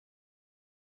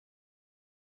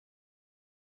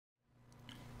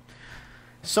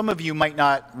Some of you might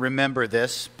not remember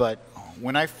this, but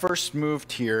when I first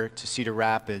moved here to Cedar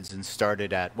Rapids and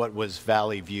started at what was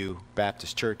Valley View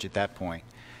Baptist Church at that point,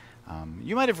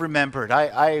 you might have remembered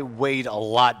I weighed a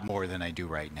lot more than I do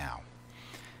right now.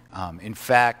 In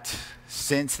fact,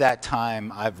 since that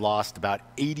time, I've lost about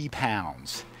 80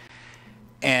 pounds.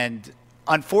 And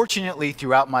unfortunately,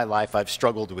 throughout my life, I've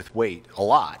struggled with weight a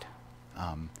lot.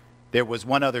 There was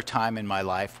one other time in my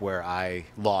life where I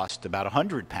lost about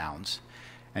 100 pounds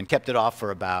and kept it off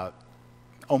for about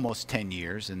almost 10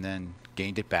 years and then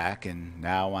gained it back, and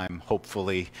now I'm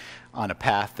hopefully on a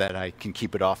path that I can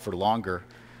keep it off for longer.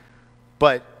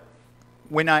 But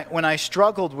when I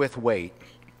struggled with weight,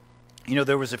 you know,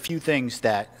 there was a few things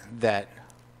that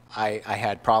I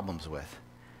had problems with.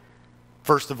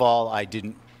 First of all, I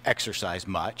didn't exercise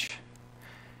much,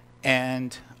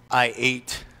 and I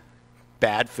ate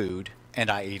bad food, and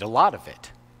I ate a lot of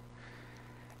it.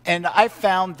 And I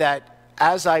found that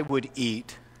as I would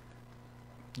eat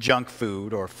junk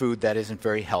food or food that isn't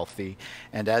very healthy,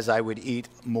 and as I would eat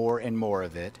more and more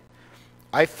of it,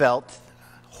 I felt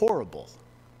horrible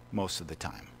most of the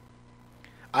time.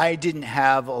 I didn't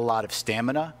have a lot of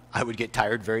stamina. I would get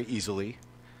tired very easily.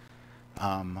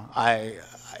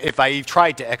 If I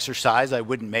tried to exercise, I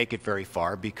wouldn't make it very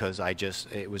far because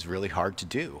it was really hard to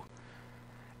do.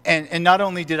 And not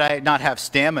only did I not have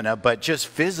stamina, but just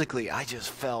physically, I just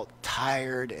felt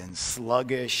tired and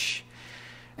sluggish,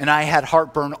 and I had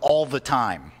heartburn all the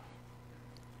time.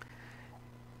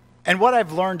 And what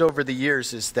I've learned over the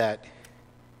years is that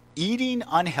eating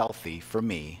unhealthy, for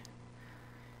me,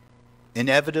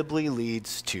 inevitably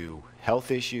leads to health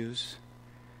issues,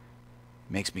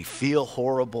 makes me feel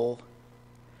horrible,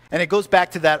 and it goes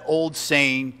back to that old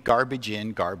saying, garbage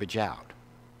in, garbage out.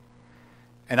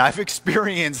 And I've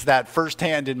experienced that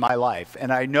firsthand in my life,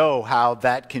 and I know how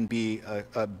that can be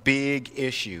a big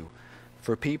issue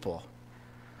for people.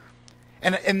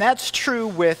 And that's true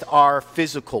with our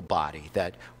physical body,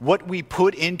 that what we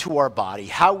put into our body,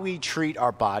 how we treat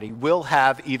our body, will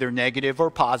have either negative or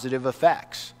positive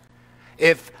effects.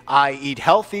 If I eat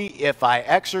healthy, if I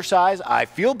exercise, I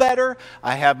feel better,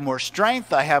 I have more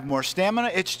strength, I have more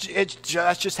stamina. That's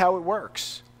just how it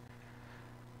works.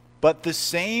 But the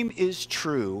same is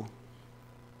true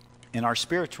in our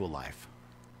spiritual life.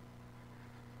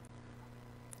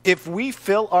 If we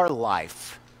fill our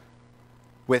life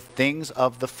with things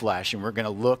of the flesh, and we're going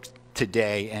to look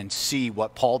today and see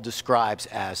what Paul describes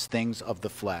as things of the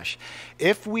flesh.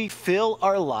 If we fill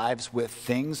our lives with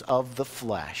things of the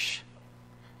flesh,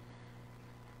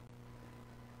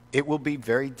 it will be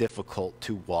very difficult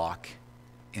to walk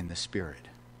in the Spirit.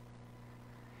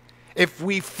 If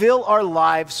we fill our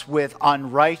lives with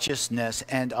unrighteousness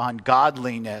and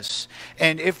ungodliness,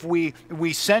 and if we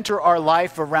center our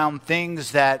life around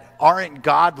things that aren't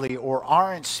godly or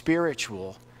aren't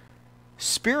spiritually,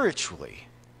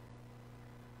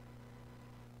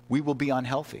 we will be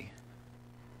unhealthy.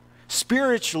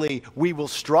 Spiritually, we will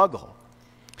struggle.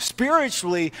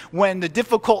 Spiritually, when the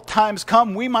difficult times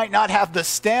come, we might not have the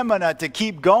stamina to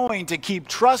keep going, to keep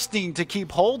trusting, to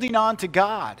keep holding on to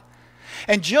God.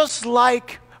 And just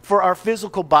like for our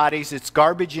physical bodies, it's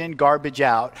garbage in, garbage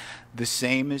out, the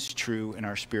same is true in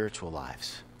our spiritual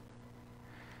lives.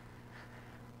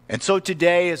 And so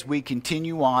today, as we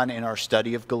continue on in our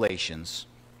study of Galatians,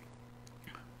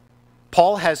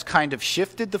 Paul has kind of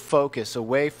shifted the focus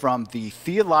away from the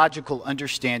theological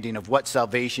understanding of what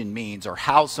salvation means or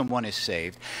how someone is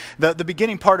saved. The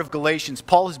beginning part of Galatians,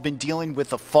 Paul has been dealing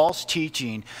with a false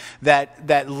teaching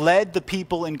that led the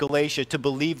people in Galatia to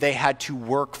believe they had to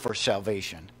work for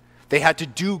salvation. They had to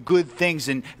do good things,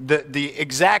 and the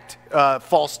exact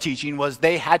false teaching was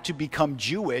they had to become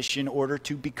Jewish in order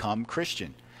to become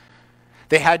Christian.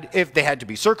 If they had to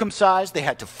be circumcised, they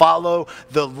had to follow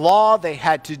the law, they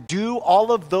had to do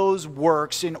all of those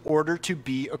works in order to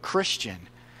be a Christian.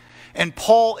 And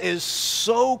Paul is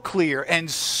so clear and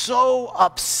so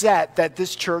upset that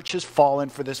this church has fallen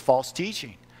for this false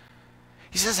teaching.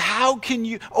 He says, how can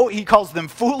you, he calls them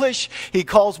foolish. He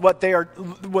calls what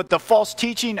the false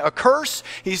teaching a curse.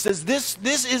 He says, this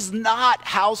is not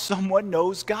how someone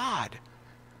knows God.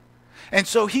 And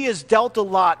so he has dealt a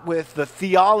lot with the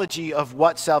theology of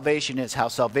what salvation is, how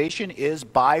salvation is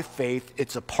by faith.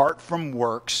 It's apart from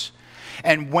works.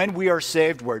 And when we are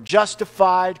saved, we're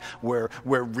justified, we're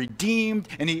redeemed.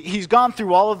 And he's gone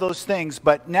through all of those things.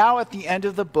 But now at the end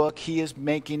of the book, he is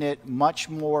making it much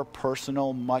more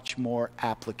personal, much more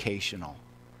applicational.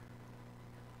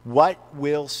 What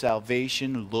will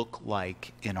salvation look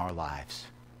like in our lives?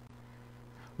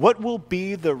 What will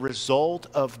be the result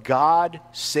of God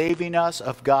saving us,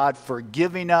 of God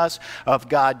forgiving us, of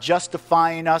God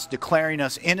justifying us, declaring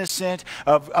us innocent,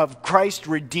 of Christ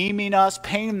redeeming us,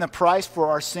 paying the price for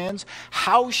our sins?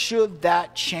 How should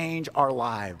that change our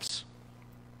lives?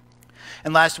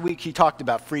 And last week he talked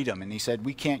about freedom, and he said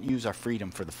we can't use our freedom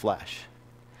for the flesh.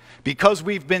 Because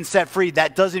we've been set free,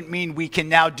 that doesn't mean we can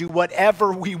now do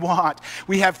whatever we want.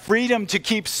 We have freedom to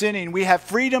keep sinning. We have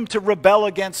freedom to rebel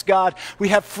against God. We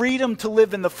have freedom to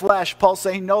live in the flesh. Paul's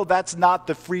saying, no, that's not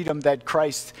the freedom that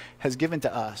Christ has given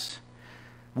to us.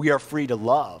 We are free to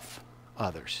love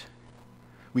others.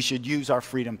 We should use our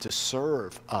freedom to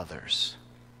serve others.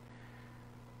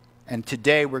 And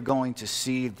today we're going to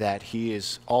see that he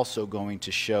is also going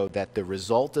to show that the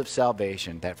result of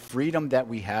salvation, that freedom that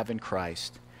we have in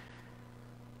Christ,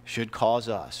 should cause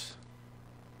us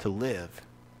to live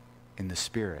in the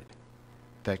Spirit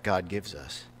that God gives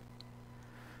us.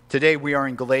 Today we are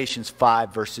in Galatians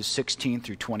 5, verses 16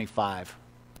 through 25.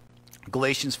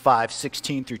 Galatians 5,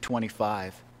 16 through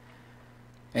 25.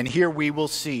 And here we will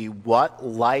see what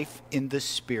life in the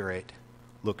Spirit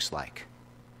looks like.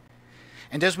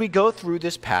 And as we go through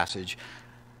this passage,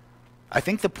 I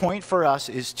think the point for us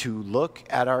is to look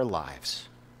at our lives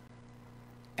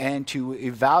and to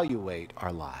evaluate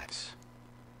our lives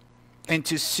and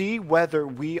to see whether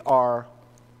we are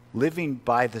living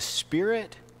by the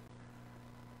Spirit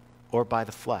or by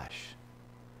the flesh.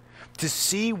 To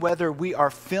see whether we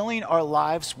are filling our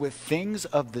lives with things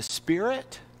of the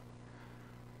Spirit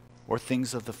or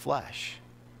things of the flesh.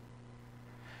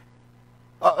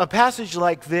 A passage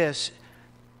like this,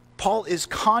 Paul is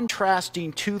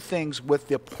contrasting two things with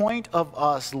the point of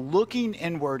us looking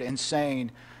inward and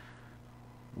saying,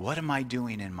 what am I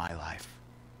doing in my life?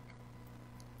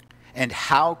 And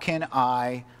how can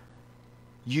I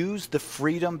use the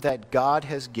freedom that God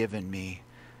has given me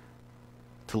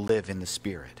to live in the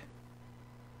Spirit?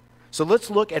 So let's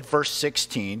look at verse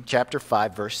 16, chapter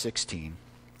 5, verse 16.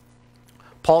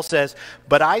 Paul says,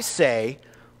 but I say,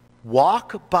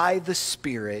 walk by the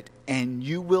Spirit, and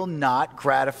you will not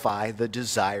gratify the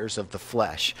desires of the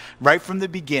flesh. Right from the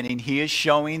beginning, he is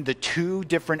showing the two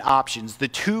different options, the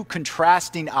two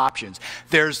contrasting options.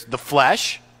 There's the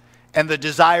flesh and the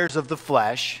desires of the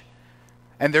flesh,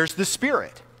 and there's the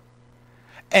Spirit.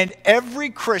 And every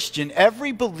Christian,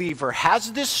 every believer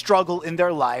has this struggle in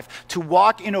their life to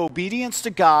walk in obedience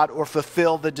to God or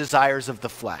fulfill the desires of the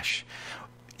flesh.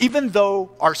 Even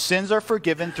though our sins are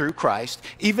forgiven through Christ,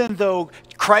 even though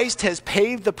Christ has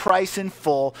paid the price in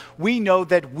full, we know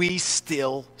that we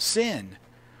still sin.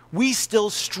 We still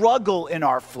struggle in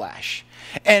our flesh.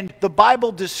 And the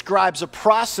Bible describes a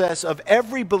process of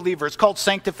every believer. It's called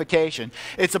sanctification.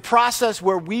 It's a process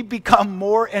where we become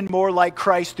more and more like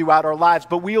Christ throughout our lives,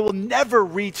 but we will never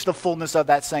reach the fullness of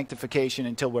that sanctification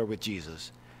until we're with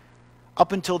Jesus.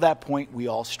 Up until that point, we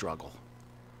all struggle.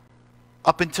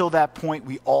 Up until that point,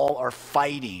 we all are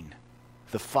fighting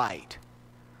the fight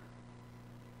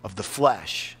of the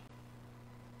flesh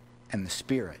and the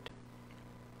Spirit.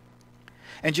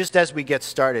 And just as we get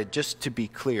started, just to be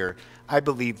clear, I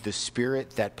believe the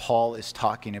Spirit that Paul is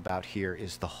talking about here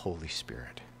is the Holy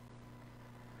Spirit.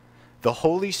 The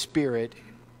Holy Spirit,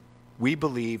 we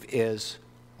believe, is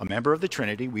a member of the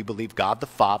Trinity. We believe God the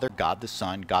Father, God the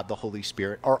Son, God the Holy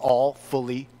Spirit are all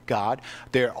fully God.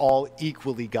 They're all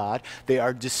equally God. They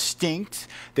are distinct.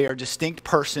 They are distinct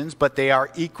persons, but they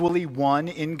are equally one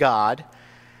in God.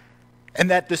 And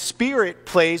that the Spirit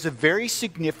plays a very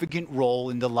significant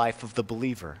role in the life of the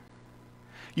believer.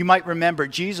 You might remember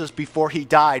Jesus, before he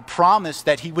died, promised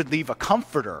that he would leave a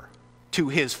comforter to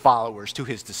his followers, to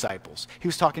his disciples. He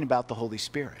was talking about the Holy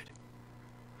Spirit.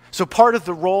 So part of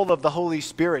the role of the Holy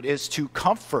Spirit is to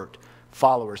comfort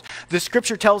followers. The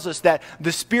scripture tells us that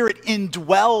the Spirit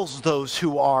indwells those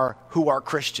who are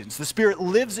Christians. The Spirit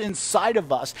lives inside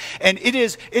of us, and it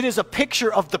is a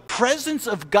picture of the presence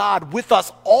of God with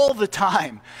us all the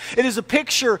time. It is a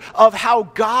picture of how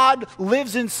God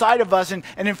lives inside of us, and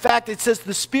in fact it says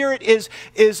the Spirit is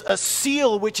a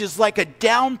seal, which is like a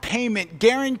down payment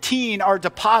guaranteeing our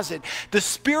deposit. The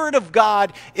Spirit of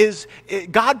God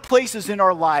God places in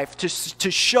our life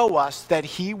to show us that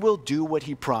he will do what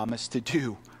he promised to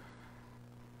do.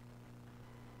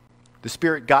 The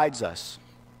Spirit guides us.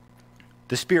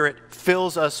 The Spirit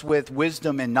fills us with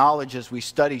wisdom and knowledge as we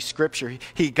study Scripture.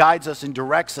 He guides us and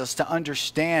directs us to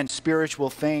understand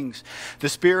spiritual things. The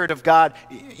Spirit of God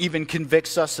even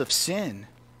convicts us of sin.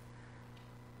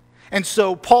 And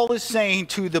so Paul is saying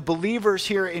to the believers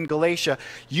here in Galatia,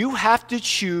 you have to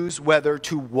choose whether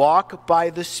to walk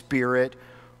by the Spirit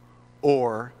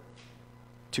or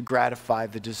to gratify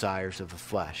the desires of the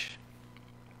flesh.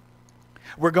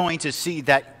 we're going to see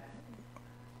that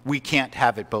we can't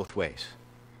have it both ways.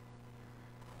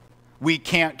 We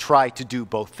can't try to do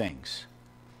both things.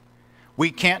 We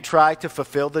can't try to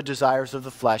fulfill the desires of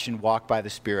the flesh and walk by the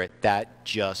Spirit. That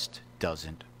just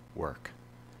doesn't work.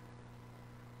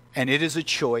 And it is a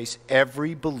choice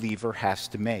every believer has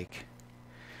to make.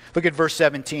 Look at verse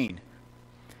 17.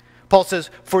 Paul says,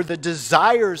 "For the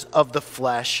desires of the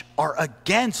flesh are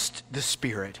against the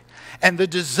Spirit, and the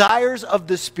desires of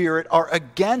the Spirit are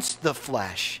against the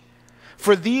flesh.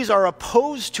 For these are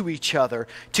opposed to each other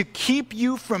to keep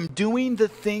you from doing the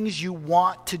things you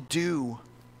want to do."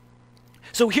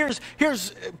 So here's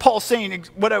Paul saying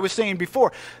what I was saying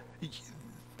before.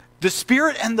 The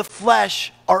Spirit and the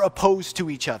flesh are opposed to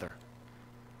each other.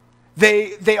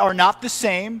 They are not the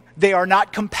same. They are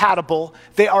not compatible.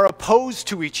 They are opposed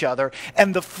to each other.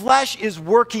 And the flesh is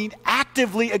working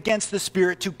actively against the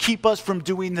Spirit to keep us from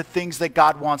doing the things that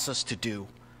God wants us to do.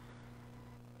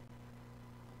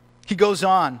 He goes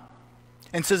on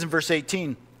and says in verse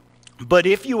 18, "But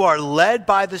if you are led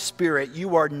by the Spirit,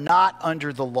 you are not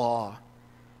under the law."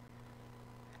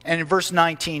 And in verse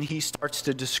 19, he starts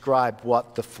to describe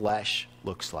what the flesh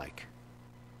looks like.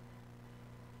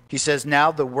 He says,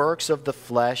 "Now the works of the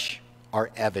flesh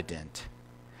are evident."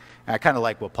 And I kind of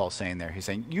like what Paul's saying there. He's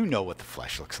saying, you know what the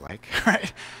flesh looks like,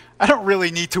 right? I don't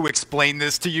really need to explain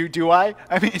this to you, do I?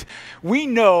 I mean, we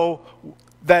know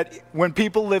that when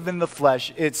people live in the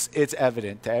flesh, it's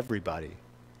evident to everybody.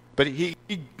 But he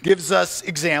gives us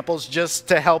examples just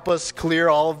to help us clear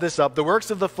all of this up. The works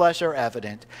of the flesh are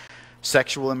evident: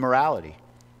 sexual immorality,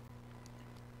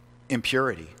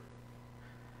 impurity,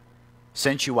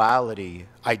 sensuality,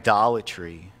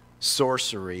 idolatry,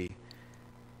 sorcery,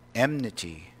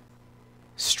 enmity,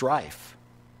 strife,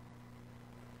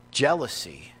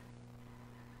 jealousy,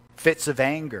 fits of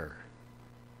anger,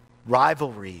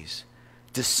 rivalries,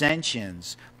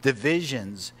 dissensions,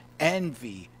 divisions,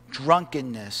 envy,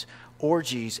 drunkenness,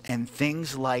 orgies, and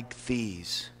things like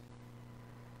these.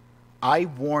 I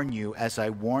warn you, as I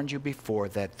warned you before,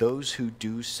 that those who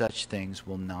do such things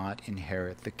will not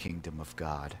inherit the kingdom of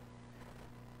God.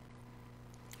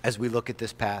 As we look at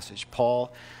this passage,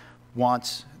 Paul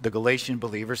wants the Galatian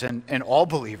believers and all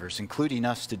believers, including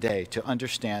us today, to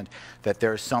understand that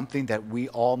there is something that we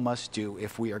all must do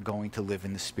if we are going to live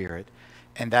in the Spirit.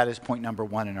 And that is point number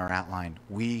 1 in our outline.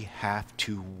 We have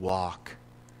to walk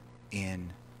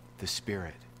in the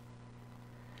Spirit.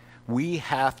 We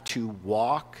have to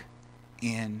walk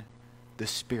in the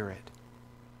Spirit.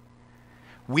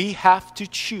 We have to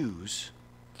choose,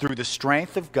 through the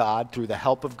strength of God, through the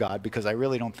help of God, because I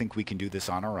really don't think we can do this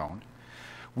on our own.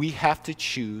 We have to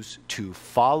choose to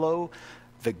follow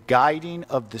the guiding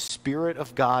of the Spirit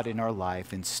of God in our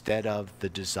life instead of the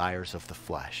desires of the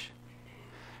flesh.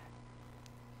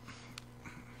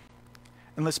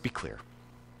 And let's be clear.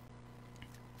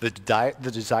 The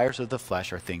desires of the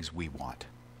flesh are things we want.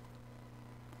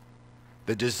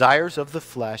 The desires of the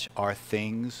flesh are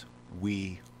things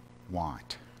we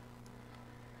want.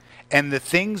 And the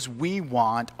things we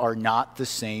want are not the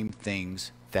same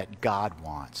things that God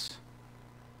wants.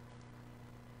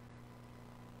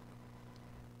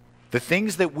 The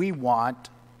things that we want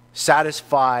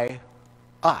satisfy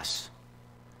us.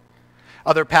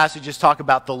 Other passages talk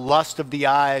about the lust of the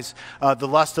eyes, the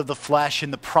lust of the flesh,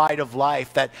 and the pride of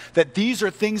life, that these are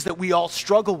things that we all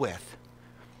struggle with.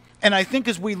 And I think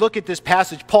as we look at this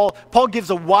passage, Paul gives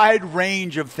a wide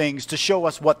range of things to show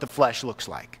us what the flesh looks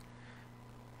like.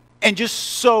 And just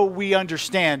so we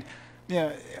understand,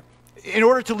 in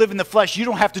order to live in the flesh, you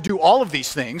don't have to do all of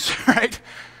these things, right?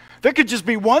 There could just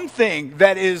be one thing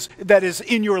that is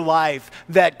in your life,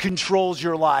 that controls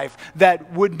your life,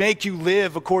 that would make you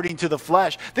live according to the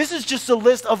flesh. This is just a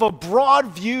list of a broad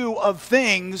view of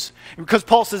things, because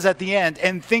Paul says at the end,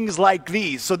 and things like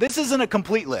these. So this isn't a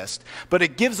complete list, but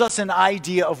it gives us an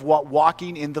idea of what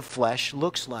walking in the flesh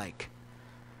looks like.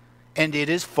 And it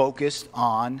is focused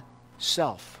on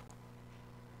self.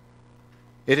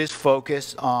 It is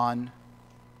focused on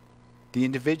the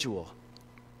individual.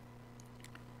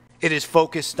 It is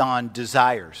focused on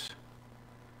desires.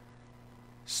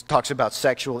 It talks about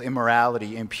sexual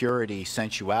immorality, impurity,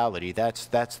 sensuality. That's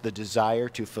the desire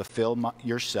to fulfill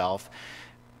yourself,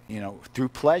 through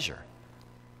pleasure.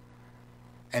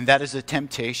 And that is a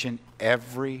temptation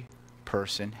every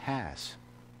person has.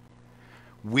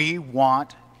 We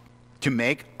want to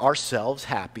make ourselves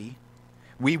happy.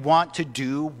 We want to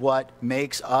do what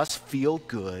makes us feel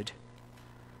good.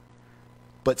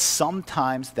 But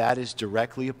sometimes that is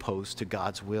directly opposed to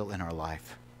God's will in our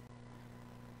life.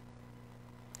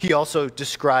 He also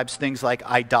describes things like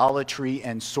idolatry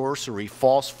and sorcery,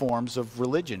 false forms of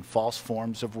religion, false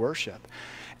forms of worship.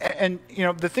 And you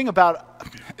know, the thing about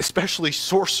especially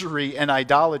sorcery and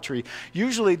idolatry,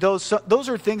 usually those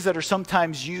are things that are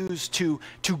sometimes used to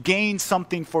gain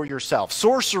something for yourself.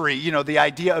 Sorcery, you know, the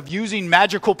idea of using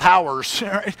magical powers,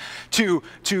 right,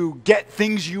 to get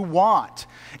things you want.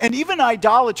 And even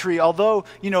idolatry, although,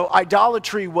 you know,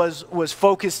 idolatry was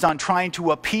focused on trying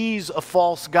to appease a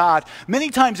false god,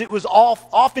 many times it was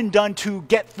often done to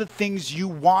get the things you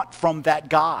want from that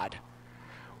god.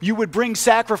 You would bring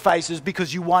sacrifices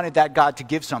because you wanted that God to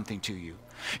give something to you.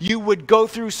 You would go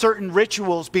through certain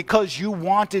rituals because you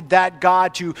wanted that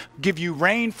God to give you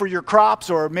rain for your crops,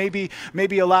 or maybe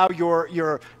allow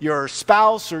your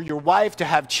spouse or your wife to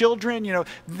have children. You know,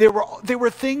 there were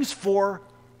things for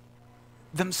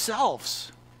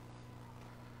themselves.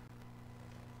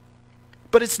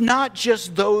 But it's not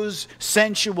just those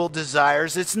sensual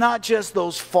desires. It's not just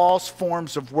those false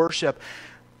forms of worship.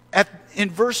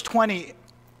 In verse 20,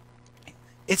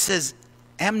 it says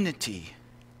enmity,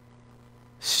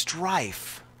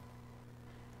 strife,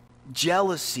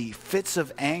 jealousy, fits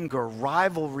of anger,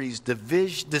 rivalries,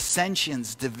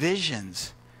 dissensions,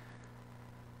 divisions.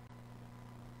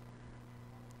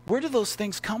 Where do those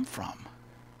things come from?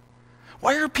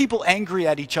 Why are people angry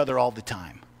at each other all the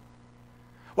time?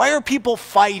 Why are people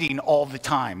fighting all the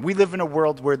time? We live in a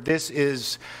world where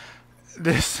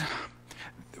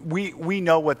we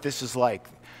know what this is like.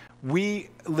 We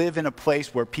live in a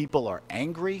place where people are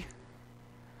angry.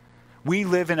 We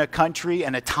live in a country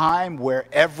and a time where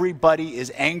everybody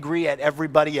is angry at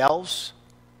everybody else.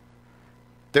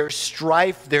 There's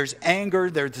strife, there's anger,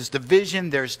 there's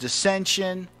division, there's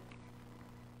dissension.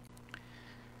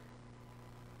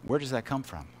 Where does that come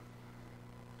from?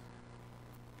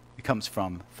 It comes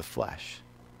from the flesh.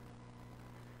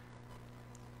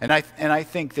 And I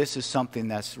think this is something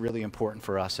that's really important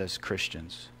for us as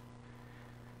Christians.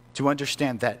 To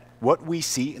understand that what we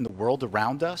see in the world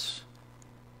around us,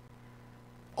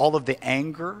 all of the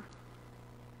anger,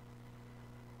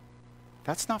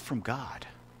 that's not from God.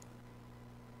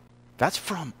 That's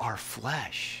from our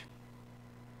flesh.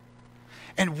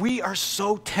 And we are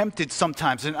so tempted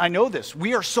sometimes, and I know this,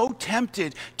 we are so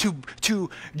tempted to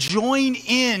join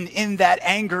in that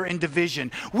anger and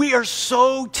division. We are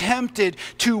so tempted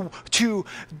to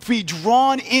be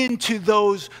drawn into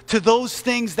those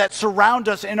things that surround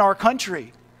us in our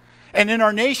country and in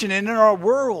our nation and in our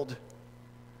world.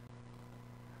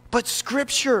 But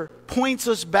Scripture points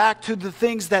us back to the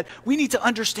things that we need to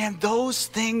understand. Those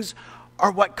things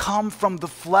are what come from the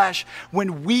flesh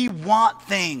when we want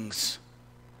things.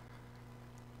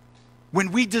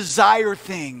 When we desire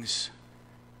things,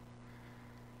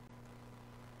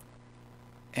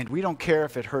 and we don't care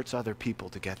if it hurts other people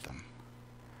to get them.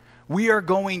 We are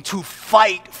going to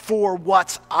fight for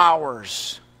what's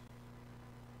ours.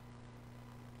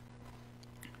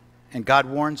 And God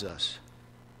warns us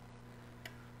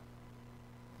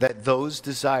that those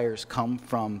desires come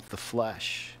from the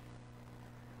flesh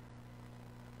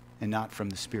and not from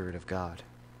the Spirit of God.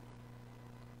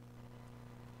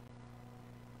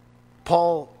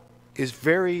 Paul is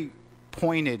very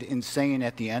pointed in saying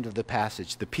at the end of the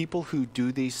passage, the people who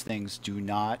do these things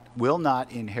will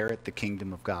not inherit the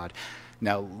kingdom of God.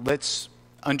 Now, let's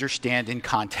understand in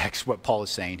context what Paul is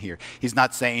saying here. He's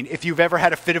not saying, if you've ever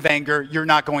had a fit of anger, you're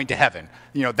not going to heaven.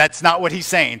 You know, that's not what he's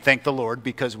saying, thank the Lord,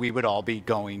 because we would all be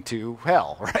going to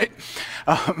hell, right?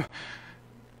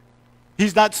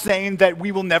 He's not saying that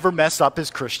we will never mess up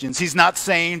as Christians. He's not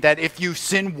saying that if you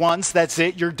sin once, that's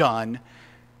it, you're done.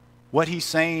 What he's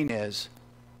saying is,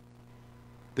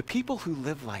 the people who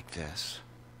live like this,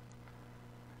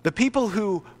 the people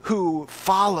who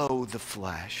follow the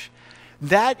flesh,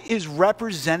 that is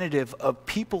representative of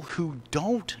people who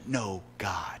don't know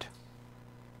God.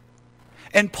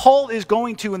 And Paul is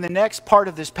going to, in the next part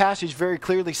of this passage, very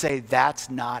clearly say, that's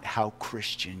not how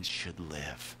Christians should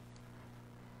live.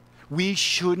 We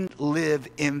shouldn't live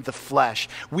in the flesh.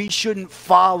 We shouldn't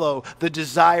follow the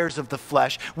desires of the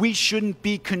flesh. We shouldn't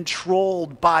be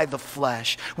controlled by the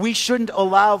flesh. We shouldn't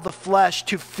allow the flesh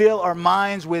to fill our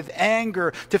minds with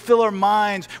anger, to fill our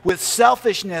minds with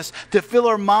selfishness, to fill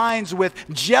our minds with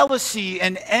jealousy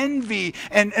and envy,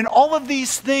 and all of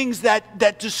these things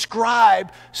that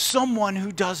describe someone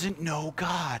who doesn't know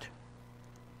God.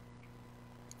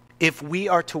 If we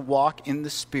are to walk in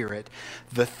the Spirit,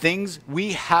 the things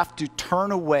we have to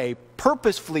turn away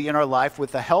purposefully in our life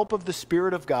with the help of the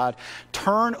Spirit of God,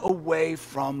 turn away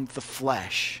from the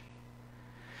flesh.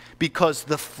 Because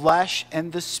the flesh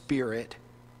and the Spirit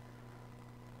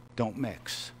don't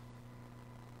mix.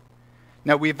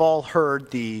 Now, we've all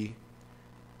heard the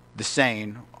the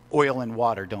saying, oil and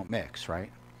water don't mix,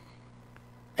 right?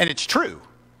 And it's true.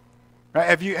 Right?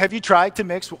 Have you tried to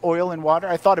mix oil and water?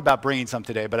 I thought about bringing some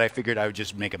today, but I figured I would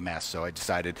just make a mess, so I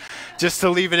decided just to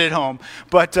leave it at home.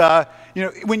 But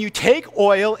when you take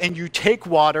oil and you take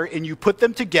water and you put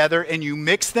them together and you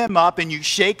mix them up and you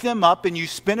shake them up and you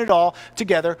spin it all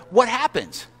together, what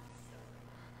happens?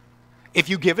 If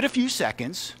you give it a few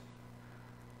seconds,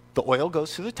 the oil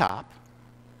goes to the top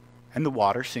and the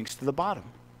water sinks to the bottom.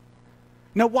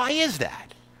 Now, why is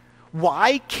that?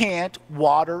 Why can't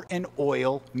water and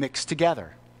oil mix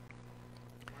together?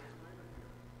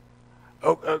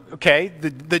 Okay,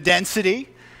 the density.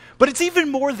 But it's even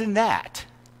more than that.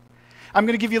 I'm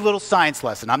going to give you a little science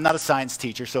lesson. I'm not a science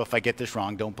teacher, so if I get this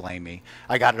wrong, don't blame me.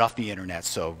 I got it off the internet,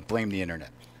 so blame the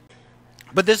internet.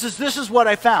 But this is what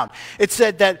I found. It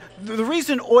said that the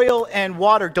reason oil and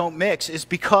water don't mix is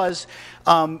because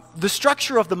the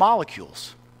structure of the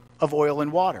molecules of oil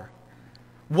and water.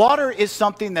 Water is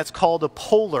something that's called a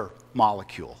polar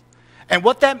molecule. And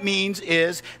what that means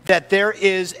is that there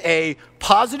is a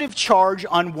positive charge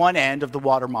on one end of the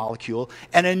water molecule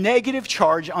and a negative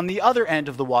charge on the other end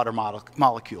of the water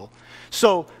molecule.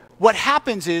 So what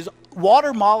happens is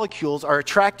water molecules are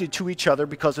attracted to each other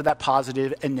because of that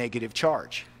positive and negative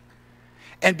charge.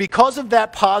 And because of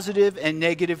that positive and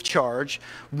negative charge,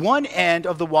 one end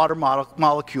of the water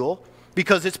molecule,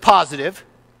 because it's positive,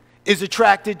 is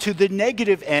attracted to the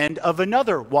negative end of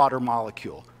another water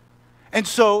molecule. And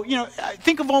so,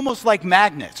 think of almost like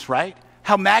magnets, right?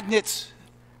 How magnets,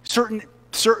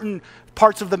 certain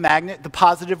parts of the magnet, the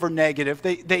positive or negative,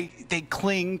 they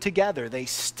cling together, they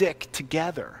stick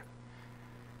together.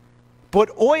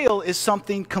 But oil is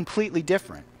something completely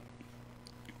different.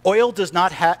 Oil is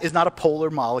not a polar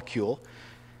molecule.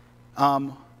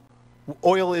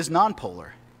 Oil is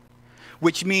nonpolar,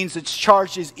 which means its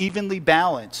charge is evenly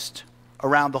balanced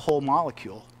around the whole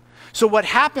molecule. So what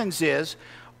happens is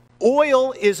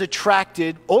oil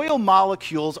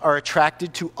molecules are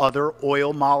attracted to other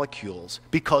oil molecules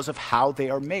because of how they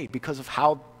are made, because of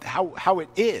how it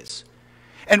is.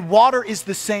 And water is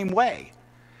the same way.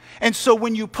 And so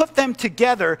when you put them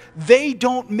together, they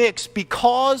don't mix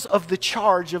because of the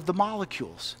charge of the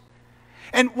molecules.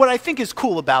 And what I think is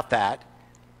cool about that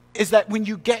is that when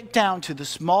you get down to the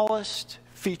smallest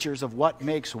features of what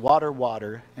makes water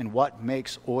water and what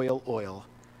makes oil oil,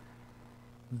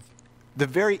 the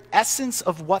very essence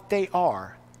of what they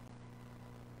are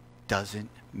doesn't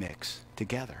mix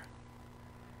together.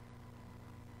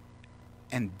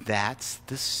 And that's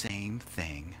the same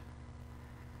thing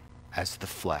as the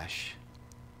flesh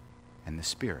and the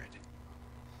spirit.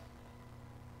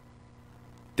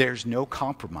 There's no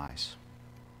compromise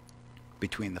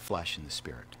between the flesh and the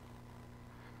spirit.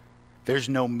 There's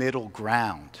no middle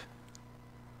ground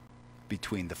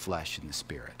between the flesh and the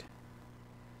spirit.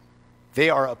 They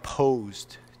are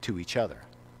opposed to each other.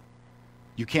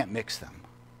 You can't mix them.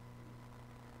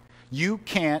 You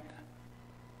can't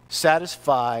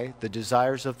satisfy the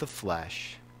desires of the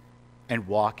flesh and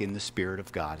walk in the Spirit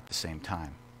of God at the same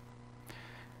time.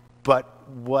 But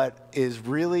what is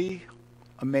really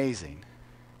amazing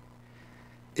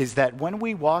is that when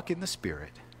we walk in the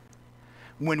Spirit,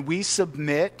 when we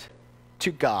submit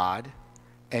to God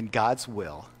and God's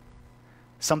will,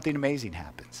 something amazing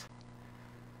happens.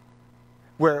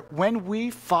 Where when we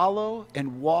follow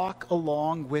and walk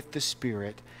along with the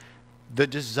Spirit, the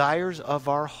desires of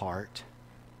our heart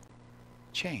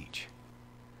change.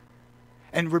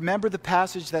 And remember the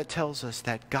passage that tells us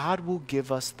that God will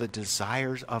give us the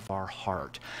desires of our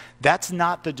heart. That's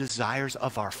not the desires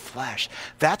of our flesh.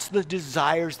 That's the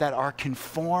desires that are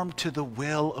conformed to the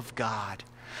will of God.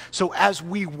 So as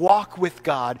we walk with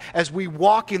God, as we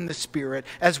walk in the Spirit,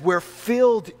 as we're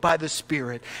filled by the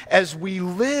Spirit, as we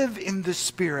live in the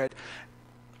Spirit,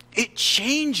 it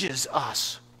changes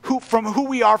us from who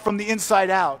we are from the inside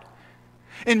out.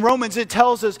 In Romans, it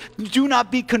tells us, do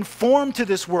not be conformed to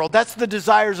this world. That's the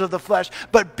desires of the flesh.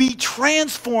 But be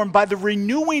transformed by the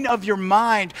renewing of your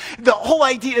mind. The whole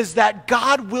idea is that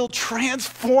God will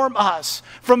transform us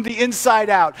from the inside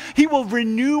out. He will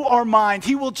renew our mind.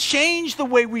 He will change the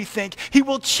way we think. He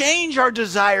will change our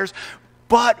desires.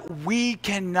 But we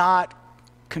cannot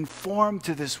conform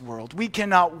to this world. We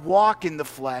cannot walk in the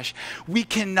flesh. We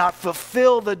cannot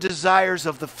fulfill the desires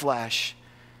of the flesh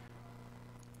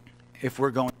if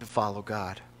we're going to follow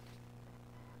God.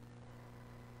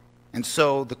 And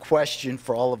so the question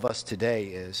for all of us today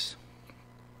is,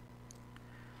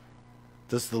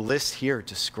 does the list here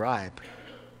describe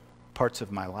parts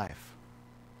of my life?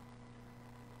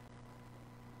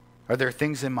 Are there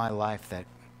things in my life that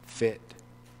fit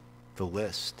the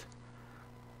list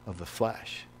of the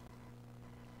flesh?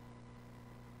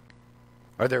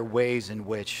 Are there ways in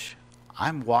which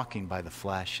I'm walking by the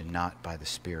flesh and not by the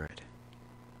Spirit?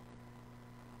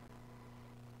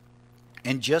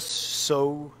 And just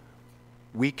so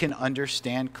we can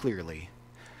understand clearly,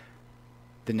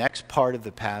 the next part of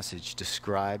the passage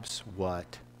describes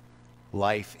what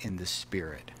life in the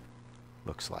Spirit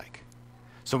looks like.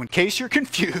 So in case you're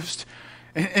confused,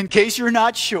 in case you're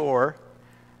not sure,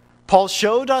 Paul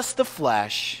showed us the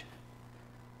flesh,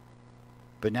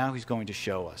 but now he's going to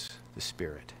show us the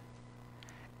Spirit.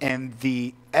 And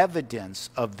the evidence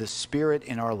of the Spirit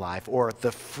in our life, or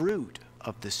the fruit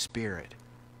of the Spirit,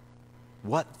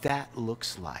 what that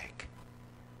looks like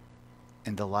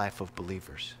in the life of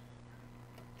believers.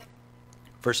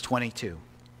 Verse 22.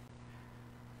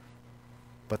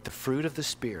 But the fruit of the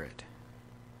Spirit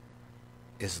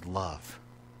is love,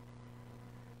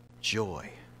 joy,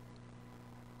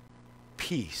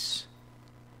 peace,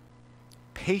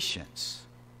 patience,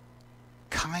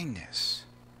 kindness,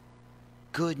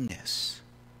 goodness,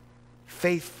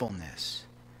 faithfulness,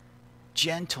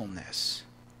 gentleness,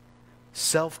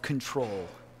 self-control.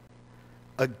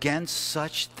 Against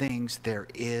such things there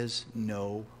is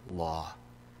no law.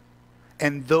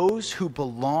 And those who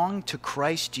belong to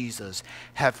Christ Jesus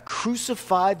have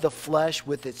crucified the flesh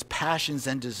with its passions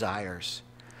and desires.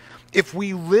 If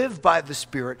we live by the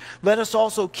Spirit, let us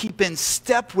also keep in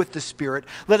step with the Spirit.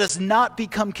 Let us not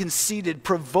become conceited,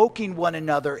 provoking one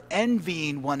another,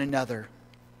 envying one another.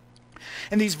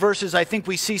 In these verses, I think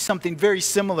we see something very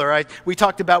similar. We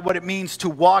talked about what it means to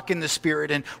walk in the Spirit,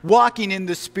 and walking in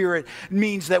the Spirit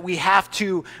means that we have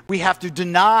to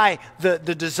deny the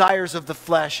desires of the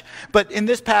flesh. But in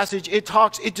this passage,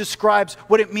 it describes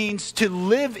what it means to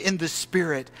live in the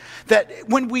Spirit. That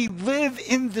when we live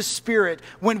in the Spirit,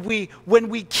 when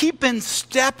we keep in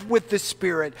step with the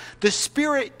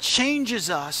Spirit changes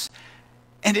us,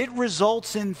 and it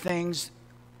results in things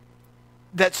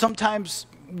that sometimes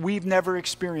we've never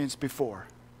experienced before.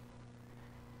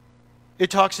 It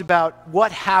talks about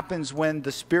what happens when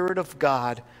the Spirit of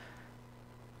God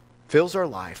fills our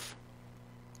life,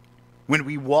 when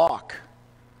we walk,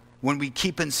 when we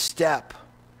keep in step,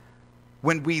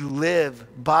 when we live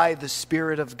by the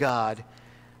Spirit of God.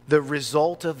 The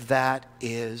result of that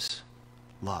is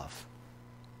love.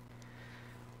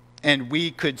 And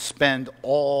we could spend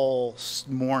all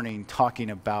morning talking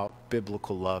about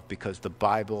biblical love, because the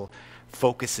Bible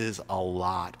focuses a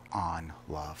lot on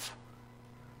love.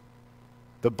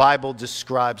 The Bible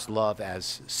describes love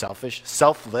as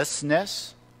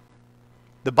selflessness.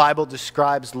 The Bible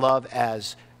describes love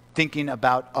as thinking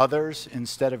about others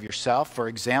instead of yourself. For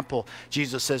example,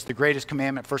 Jesus says the greatest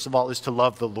commandment, first of all, is to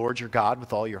love the Lord your God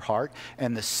with all your heart.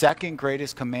 And the second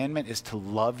greatest commandment is to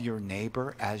love your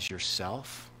neighbor as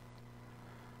yourself.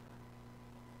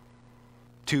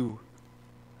 To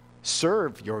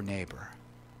serve your neighbor,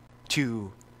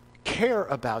 to care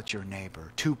about your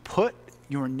neighbor, to put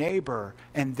your neighbor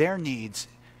and their needs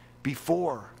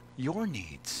before your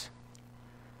needs.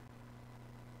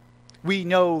 We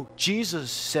know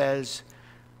Jesus says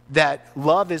that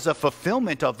love is a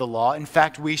fulfillment of the law. In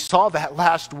fact, we saw that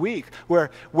last week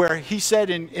where he said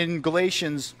in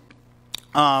Galatians,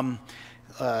 the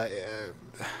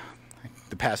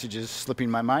passage is slipping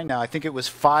my mind now. I think it was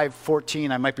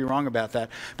 5:14. I might be wrong about that.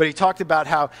 But he talked about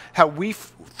how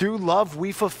through love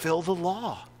we fulfill the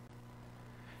law.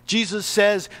 Jesus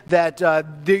says that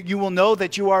you will know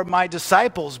that you are my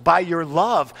disciples by your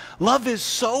love. Love is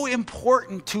so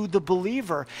important to the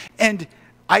believer. And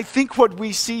I think what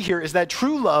we see here is that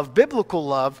true love, biblical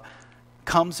love,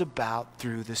 comes about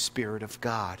through the Spirit of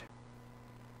God.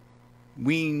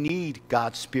 We need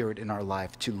God's Spirit in our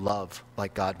life to love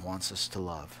like God wants us to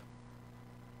love,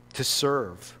 to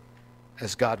serve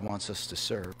as God wants us to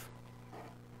serve,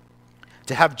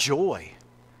 to have joy.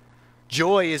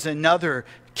 Joy is another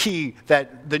key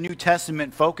that the New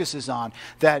Testament focuses on,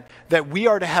 that we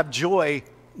are to have joy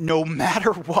no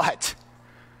matter what.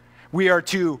 We are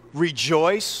to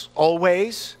rejoice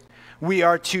always. We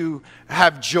are to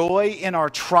have joy in our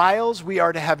trials. We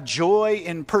are to have joy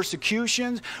in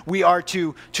persecutions. We are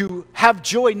to have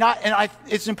joy.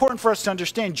 It's important for us to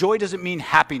understand, joy doesn't mean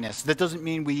happiness. That doesn't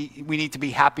mean we need to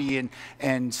be happy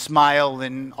and smile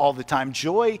and all the time.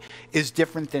 Joy is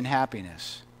different than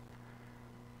happiness.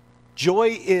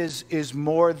 Joy is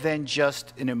more than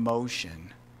just an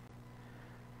emotion.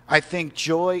 I think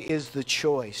joy is the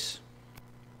choice.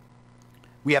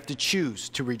 We have to choose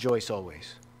to rejoice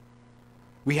always.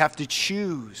 We have to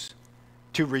choose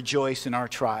to rejoice in our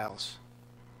trials.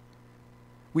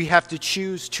 We have to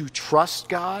choose to trust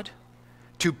God,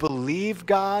 to believe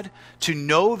God, to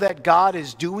know that God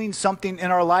is doing something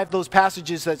in our life. Those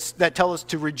passages that tell us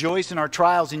to rejoice in our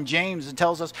trials in James, it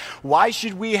tells us, why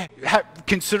should we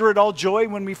consider it all joy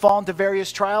when we fall into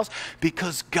various trials?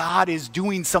 Because God is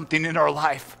doing something in our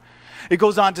life. It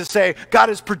goes on to say, God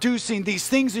is producing these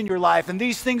things in your life, and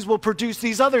these things will produce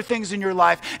these other things in your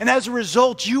life. And as a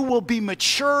result, you will be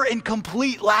mature and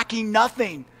complete, lacking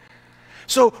nothing.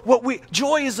 So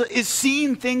joy is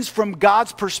seeing things from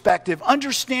God's perspective,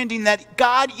 understanding that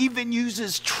God even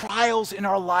uses trials in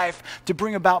our life to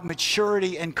bring about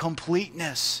maturity and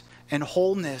completeness and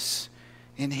wholeness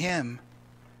in Him.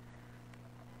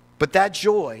 But that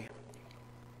joy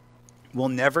will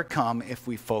never come if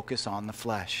we focus on the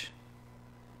flesh.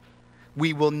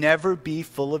 We will never be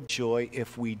full of joy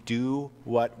if we do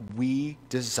what we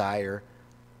desire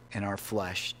in our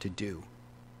flesh to do.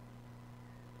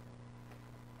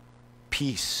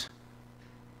 Peace.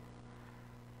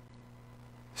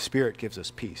 Spirit gives us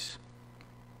peace.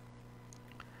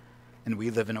 And we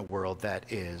live in a world that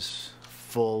is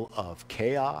full of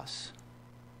chaos,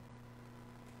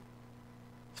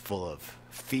 full of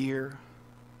fear,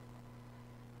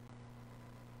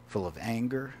 full of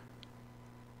anger.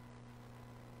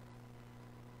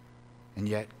 And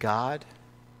yet God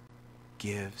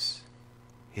gives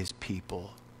His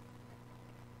people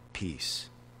peace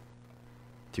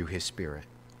through His Spirit.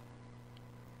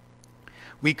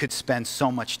 We could spend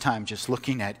so much time just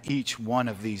looking at each one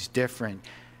of these different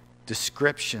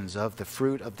descriptions of the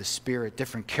fruit of the Spirit,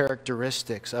 different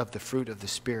characteristics of the fruit of the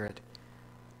Spirit.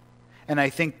 And I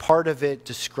think part of it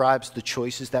describes the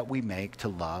choices that we make to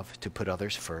love, to put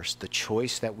others first, the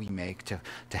choice that we make to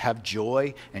have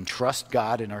joy and trust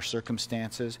God in our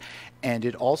circumstances. And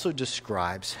it also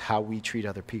describes how we treat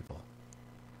other people.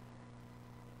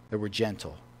 That we're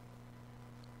gentle,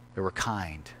 that we're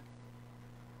kind,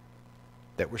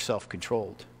 that we're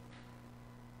self-controlled.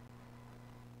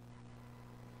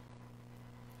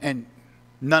 And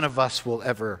none of us will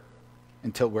ever,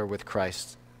 until we're with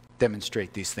Christ,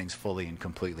 demonstrate these things fully and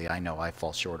completely. I know I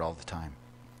fall short all the time.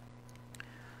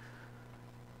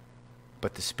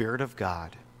 But the Spirit of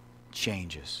God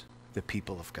changes the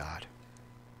people of God.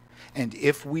 And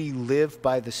if we live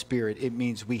by the Spirit, it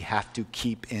means we have to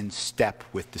keep in step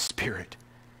with the Spirit.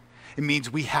 It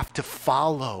means we have to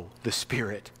follow the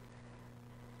Spirit.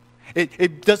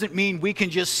 It doesn't mean we can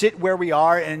just sit where we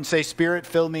are and say, Spirit,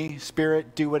 fill me,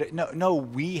 Spirit, do what it... No,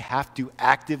 we have to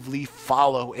actively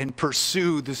follow and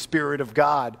pursue the Spirit of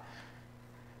God.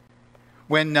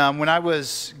 When I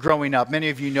was growing up, many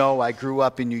of you know I grew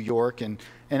up in New York, and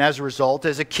as a result,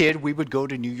 as a kid, we would go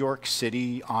to New York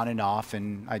City on and off,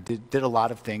 and I did a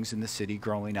lot of things in the city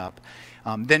growing up.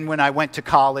 Then when I went to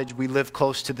college, we lived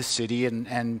close to the city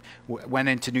and went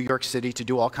into New York City to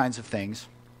do all kinds of things.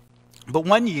 But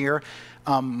one year,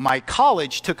 my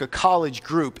college took a college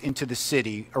group into the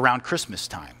city around Christmas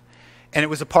time. And it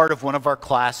was a part of one of our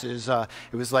classes. It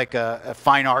was like a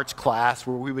fine arts class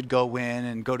where we would go in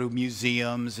and go to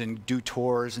museums and do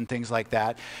tours and things like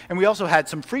that. And we also had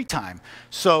some free time.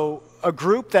 So a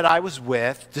group that I was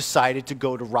with decided to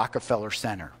go to Rockefeller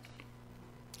Center.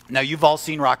 Now, you've all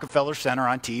seen Rockefeller Center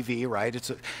on TV, right? It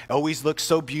always looks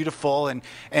so beautiful, and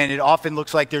it often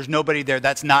looks like there's nobody there.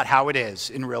 That's not how it is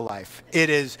in real life. It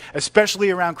is, especially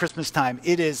around Christmas time,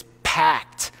 it is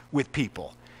packed with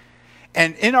people.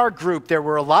 And in our group, there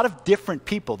were a lot of different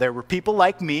people. There were people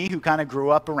like me who kind of grew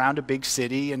up around a big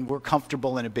city and were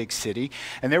comfortable in a big city.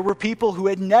 And there were people who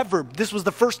had never, this was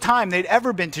the first time they'd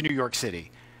ever been to New York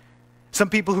City. Some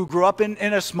people who grew up in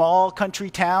a small country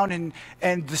town,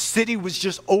 and the city was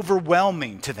just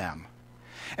overwhelming to them.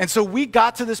 And so we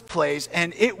got to this place,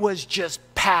 and it was just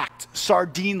packed,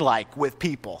 sardine-like with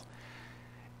people.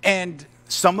 And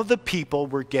some of the people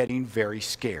were getting very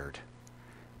scared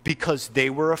because they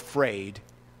were afraid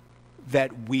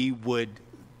that we would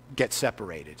get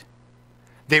separated.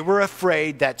 They were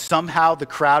afraid that somehow the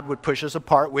crowd would push us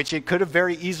apart, which it could have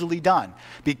very easily done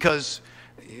because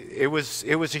it was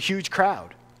a huge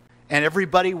crowd, and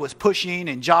everybody was pushing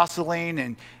and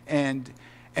jostling, and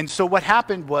so what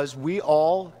happened was we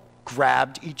all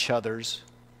grabbed each other's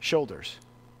shoulders.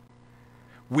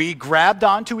 We grabbed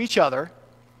onto each other,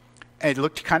 and it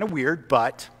looked kind of weird,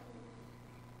 but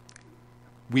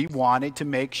we wanted to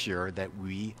make sure that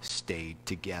we stayed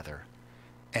together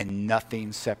and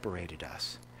nothing separated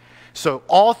us. So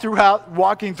all throughout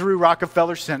walking through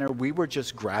Rockefeller Center, we were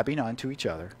just grabbing onto each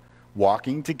other,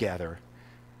 walking together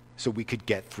so we could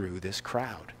get through this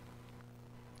crowd.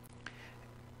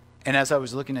 And as I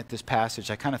was looking at this passage,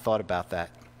 I kind of thought about that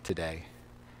today.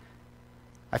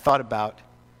 I thought about,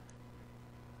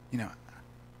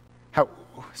 how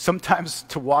sometimes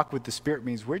to walk with the Spirit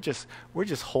means we're just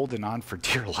holding on for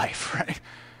dear life, right?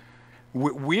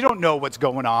 We don't know what's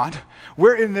going on.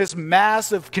 We're in this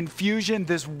mass of confusion,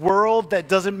 this world that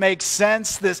doesn't make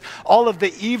sense, all of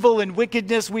the evil and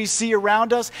wickedness we see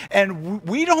around us, and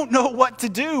we don't know what to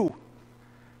do.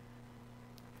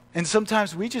 And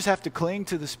sometimes we just have to cling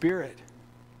to the Spirit.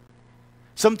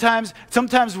 Sometimes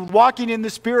walking in the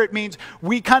Spirit means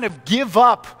we kind of give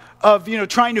up of,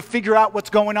 trying to figure out what's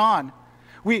going on.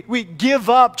 We give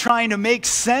up trying to make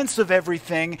sense of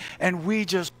everything, and we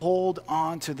just hold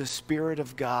on to the Spirit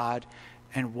of God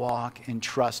and walk in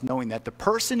trust, knowing that the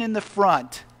person in the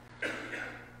front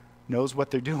knows what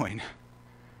they're doing.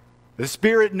 The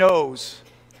Spirit knows,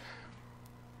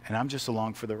 and I'm just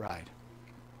along for the ride.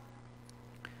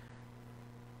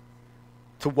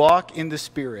 To walk in the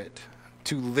Spirit,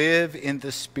 to live in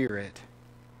the Spirit,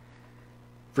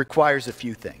 requires a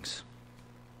few things.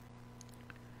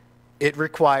 It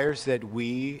requires that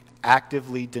we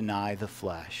actively deny the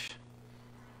flesh.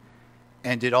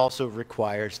 And it also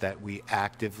requires that we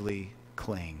actively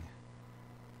cling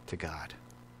to God.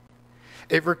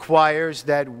 It requires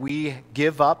that we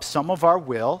give up some of our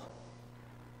will,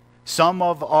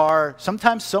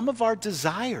 sometimes some of our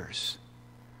desires,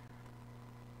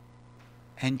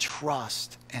 and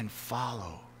trust and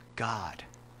follow God.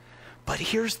 But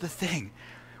here's the thing.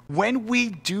 When we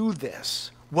do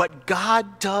this, what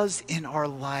God does in our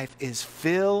life is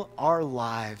fill our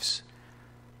lives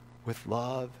with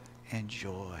love and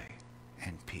joy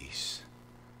and peace.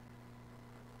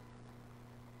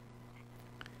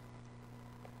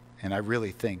 And I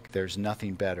really think there's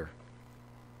nothing better.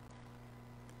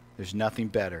 There's nothing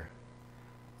better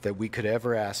that we could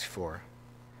ever ask for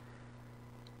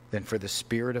than for the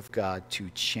Spirit of God to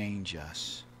change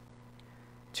us,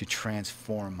 to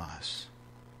transform us,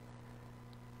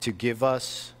 to give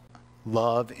us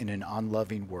love in an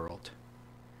unloving world,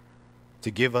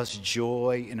 to give us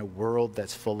joy in a world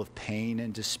that's full of pain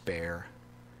and despair,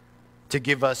 to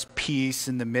give us peace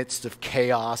in the midst of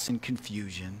chaos and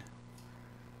confusion,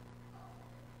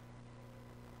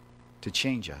 to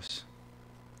change us.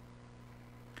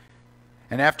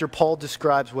 And after Paul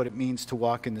describes what it means to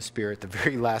walk in the Spirit, the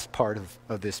very last part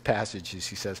of this passage is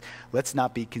he says, let's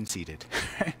not be conceited.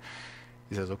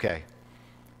 He says, okay,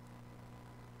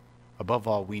 above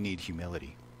all, we need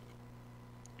humility.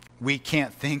 We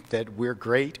can't think that we're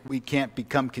great. We can't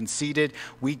become conceited.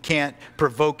 We can't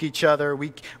provoke each other.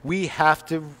 We have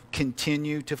to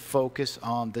continue to focus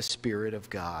on the Spirit of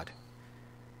God,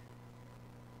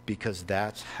 because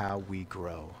that's how we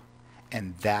grow.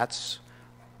 And that's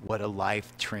what a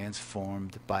life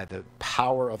transformed by the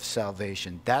power of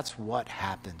salvation. That's what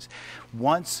happens.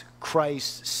 Once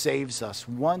Christ saves us,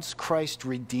 once Christ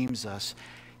redeems us,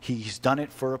 He's done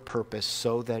it for a purpose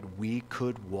so that we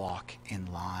could walk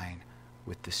in line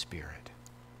with the Spirit.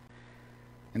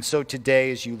 And so today,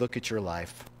 as you look at your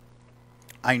life,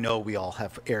 I know we all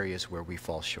have areas where we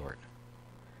fall short.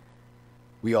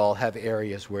 We all have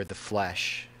areas where the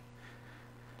flesh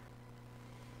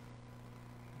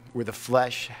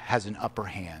has an upper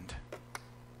hand.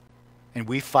 And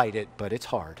we fight it, but it's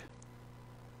hard.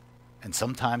 And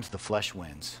sometimes the flesh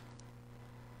wins.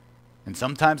 And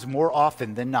sometimes, more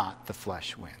often than not, the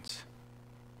flesh wins.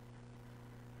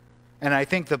 And I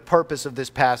think the purpose of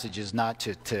this passage is not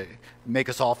to make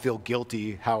us all feel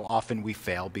guilty how often we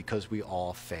fail, because we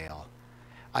all fail.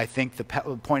 I think the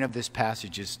point of this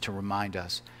passage is to remind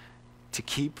us to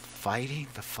keep fighting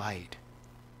the fight,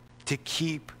 to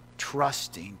keep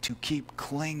trusting, to keep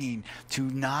clinging, to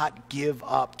not give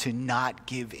up, to not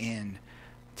give in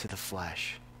to the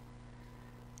flesh.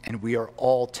 And we are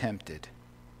all tempted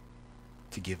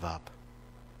to give up.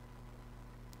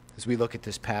 As we look at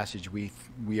this passage, we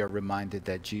are reminded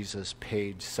that Jesus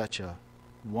paid such a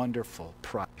wonderful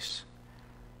price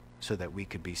so that we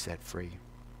could be set free.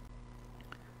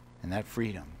 And that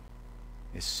freedom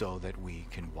is so that we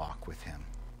can walk with Him.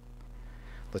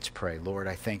 Let's pray. Lord,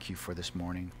 I thank You for this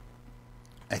morning.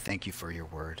 I thank You for Your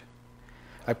word.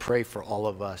 I pray for all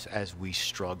of us as we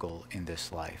struggle in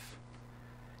this life,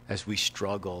 as we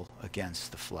struggle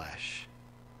against the flesh,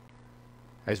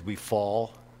 as we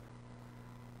fall,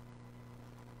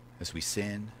 as we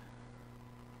sin.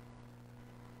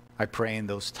 I pray in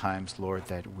those times, Lord,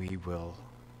 that we will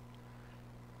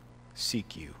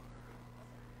seek You.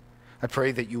 I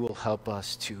pray that You will help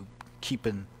us to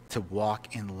to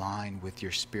walk in line with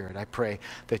Your Spirit. I pray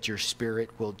that Your Spirit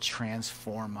will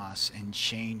transform us and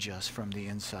change us from the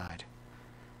inside.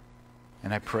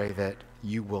 And I pray that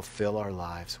You will fill our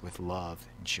lives with love,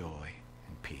 joy,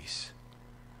 and peace.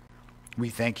 We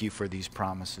thank You for these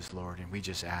promises, Lord, and we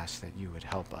just ask that You would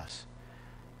help us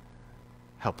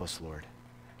Help us, Lord,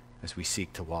 as we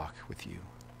seek to walk with you.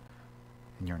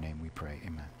 In your name we pray,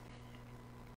 amen.